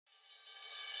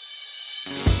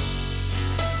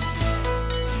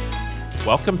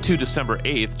Welcome to December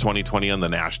 8th, 2020 on the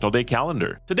National Day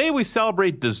calendar. Today we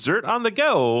celebrate dessert on the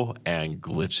go and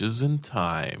glitches in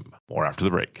time. More after the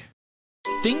break.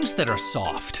 Things that are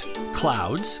soft.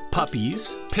 Clouds,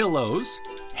 puppies, pillows,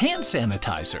 hand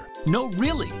sanitizer. No,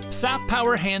 really. Saf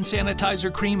Power hand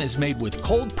sanitizer cream is made with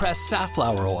cold-pressed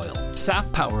safflower oil.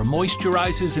 Saf Power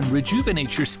moisturizes and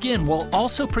rejuvenates your skin while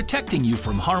also protecting you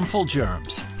from harmful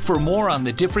germs. For more on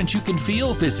the difference you can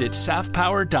feel, visit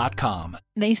safpower.com.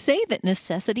 They say that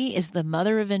necessity is the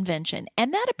mother of invention,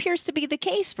 and that appears to be the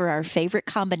case for our favorite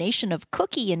combination of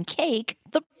cookie and cake,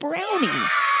 the brownie.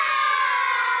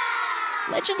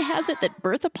 Legend has it that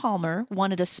Bertha Palmer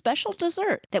wanted a special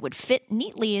dessert that would fit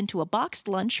neatly into a boxed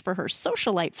lunch for her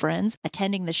socialite friends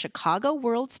attending the Chicago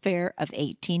World's Fair of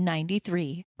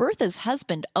 1893. Bertha's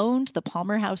husband owned the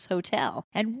Palmer House Hotel,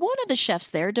 and one of the chefs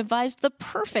there devised the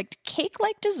perfect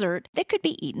cake-like dessert that could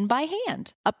be eaten by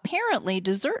hand. Apparently,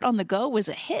 dessert on the go was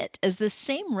a hit, as the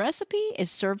same recipe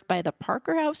is served by the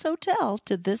Parker House Hotel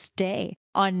to this day.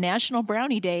 On National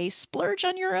Brownie Day, splurge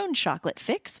on your own chocolate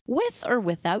fix, with or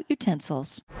without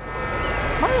utensils.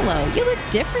 Marlo, you look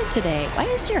different today. Why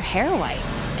is your hair white?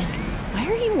 And why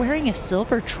are you wearing a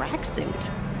silver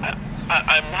tracksuit?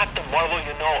 I'm not the Marlo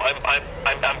you know.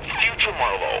 I'm future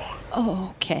Marlo.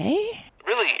 Okay.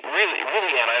 Really,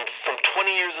 Anna. I'm from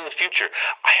 20 years in the future.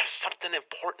 I have something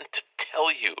important to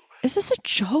tell you. Is this a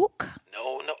joke?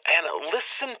 No, Anna,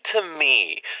 listen to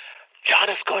me. John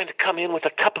is going to come in with a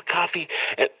cup of coffee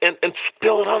and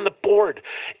spill it on the board.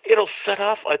 It'll set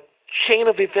off a chain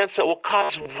of events that will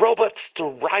cause robots to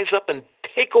rise up and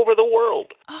take over the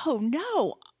world. Oh,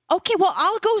 no. Okay, well,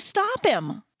 I'll go stop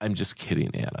him. I'm just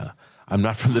kidding, Anna. I'm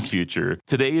not from the future.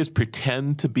 Today is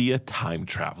Pretend to be a Time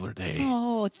Traveler Day.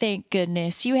 Oh, thank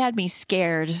goodness. You had me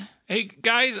scared. Hey,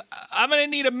 guys, I'm going to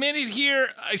need a minute here.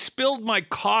 I spilled my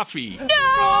coffee.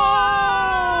 No!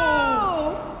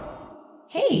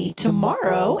 Hey,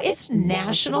 tomorrow it's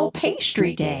National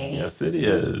Pastry Day. Yes, it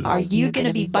is. Are you going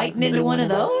to be biting into one of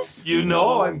those? You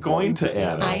know I'm going to,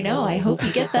 Anna. I know. I hope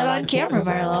you get that on camera,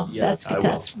 Marlo. Yes,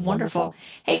 That's wonderful.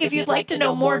 Hey, if you'd like to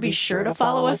know more, be sure to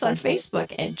follow us on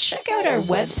Facebook and check out our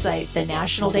website,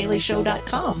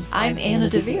 thenationaldailyshow.com. I'm Anna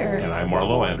Devere. And I'm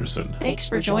Marlo Anderson. Thanks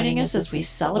for joining us as we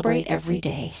celebrate every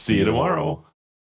day. See you tomorrow.